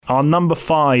Our number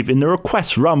 5 in the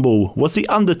Request Rumble was The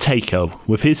Undertaker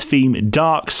with his theme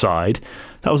Dark Side.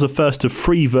 That was the first of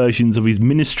 3 versions of his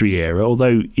Ministry era,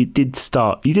 although he did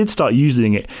start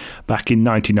using it back in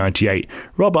 1998.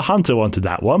 Robert Hunter wanted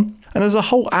that one. And there's a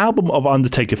whole album of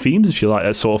Undertaker themes, if you like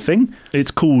that sort of thing.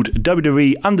 It's called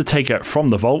WWE Undertaker from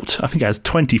the Vault. I think it has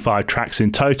 25 tracks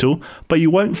in total, but you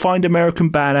won't find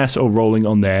American Badass or Rolling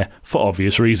on there for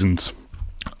obvious reasons.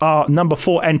 Our number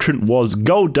 4 entrant was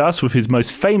Goldust with his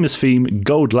most famous theme,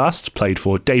 Gold Lust, played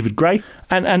for David Gray.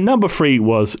 And number 3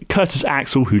 was Curtis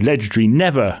Axel, who legendary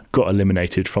never got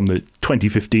eliminated from the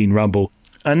 2015 Rumble.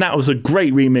 And that was a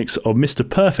great remix of Mr.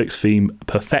 Perfect's theme,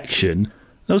 Perfection.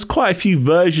 There was quite a few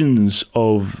versions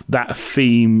of that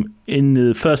theme in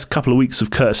the first couple of weeks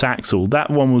of Curtis Axel. That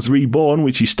one was Reborn,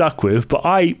 which he stuck with, but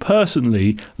I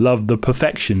personally loved the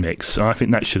Perfection mix, and I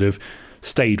think that should have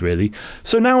stayed, really.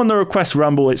 So now on the Request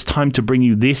Rumble, it's time to bring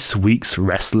you this week's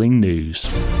wrestling news.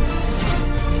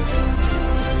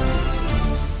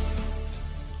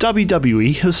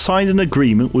 WWE has signed an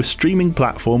agreement with streaming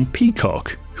platform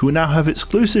Peacock, who will now have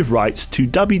exclusive rights to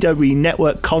WWE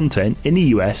Network content in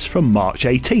the US from March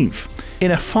 18th.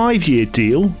 In a 5-year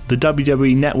deal, the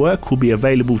WWE Network will be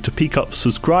available to Peacock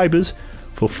subscribers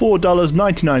for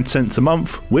 $4.99 a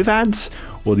month with ads,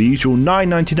 or the usual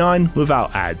 $9.99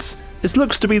 without ads. This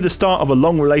looks to be the start of a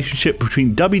long relationship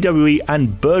between WWE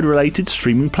and bird-related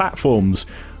streaming platforms.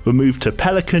 We'll move to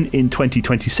Pelican in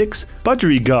 2026,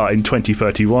 Budgerigar in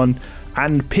 2031,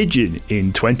 and Pigeon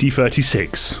in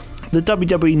 2036. The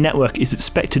WWE Network is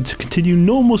expected to continue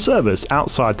normal service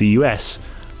outside the US,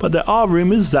 but there are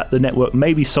rumours that the network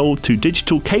may be sold to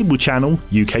digital cable channel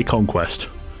UK Conquest.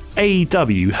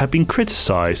 AEW have been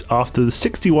criticised after the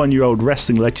 61-year-old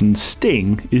wrestling legend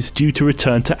Sting is due to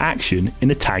return to action in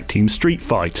a tag team street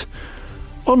fight.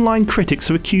 Online critics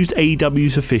have accused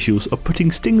AEW's officials of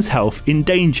putting Sting's health in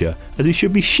danger as he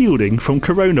should be shielding from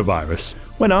coronavirus.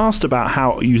 When asked about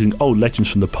how using old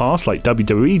legends from the past like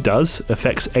WWE does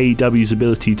affects AEW's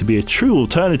ability to be a true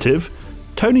alternative,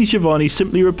 Tony Schiavone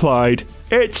simply replied,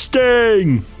 "It's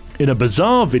Sting!" In a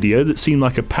bizarre video that seemed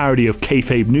like a parody of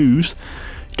kayfabe news,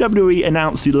 WWE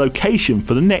announced the location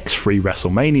for the next 3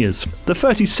 WrestleManias. The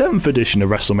 37th edition of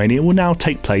WrestleMania will now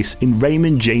take place in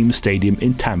Raymond James Stadium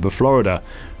in Tampa, Florida,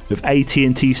 with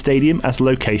AT&T Stadium as the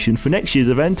location for next year's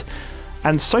event,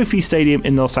 and SoFi Stadium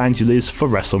in Los Angeles for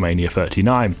WrestleMania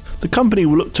 39. The company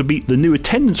will look to beat the new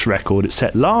attendance record it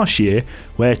set last year,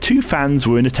 where 2 fans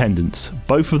were in attendance,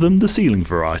 both of them the ceiling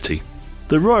variety.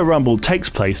 The Royal Rumble takes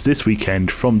place this weekend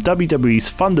from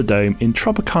WWE's Thunderdome in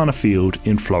Tropicana Field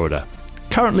in Florida.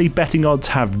 Currently, betting odds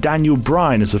have Daniel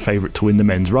Bryan as a favourite to win the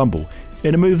Men's Rumble,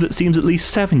 in a move that seems at least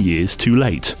 7 years too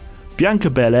late. Bianca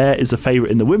Belair is a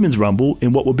favourite in the Women's Rumble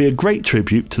in what will be a great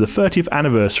tribute to the 30th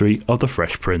anniversary of The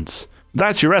Fresh Prince.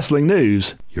 That's your wrestling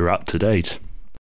news. You're up to date.